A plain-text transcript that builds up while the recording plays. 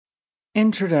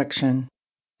Introduction.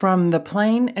 From the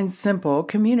Plain and Simple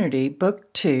Community,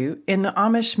 Book 2 in the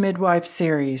Amish Midwife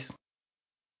series.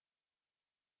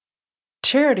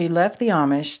 Charity left the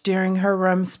Amish during her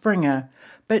Rumspringa,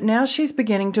 but now she's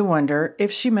beginning to wonder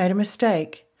if she made a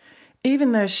mistake,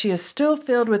 even though she is still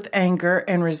filled with anger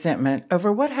and resentment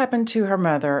over what happened to her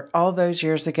mother all those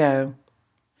years ago.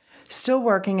 Still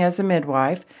working as a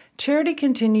midwife, Charity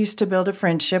continues to build a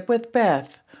friendship with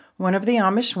Beth, one of the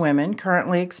Amish women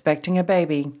currently expecting a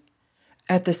baby.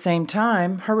 At the same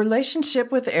time, her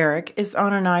relationship with Eric is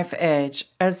on a knife edge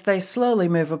as they slowly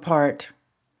move apart.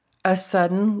 A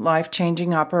sudden,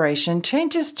 life-changing operation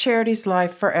changes Charity's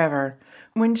life forever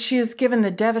when she is given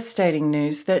the devastating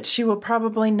news that she will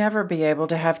probably never be able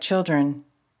to have children.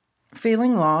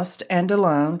 Feeling lost and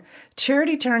alone,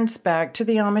 Charity turns back to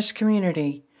the Amish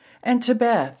community and to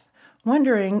Beth,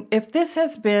 wondering if this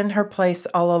has been her place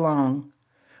all along.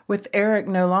 With Eric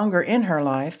no longer in her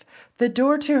life, the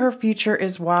door to her future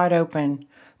is wide open.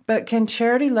 But can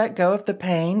Charity let go of the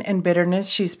pain and bitterness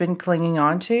she's been clinging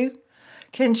on to?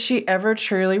 Can she ever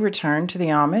truly return to the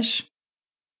Amish?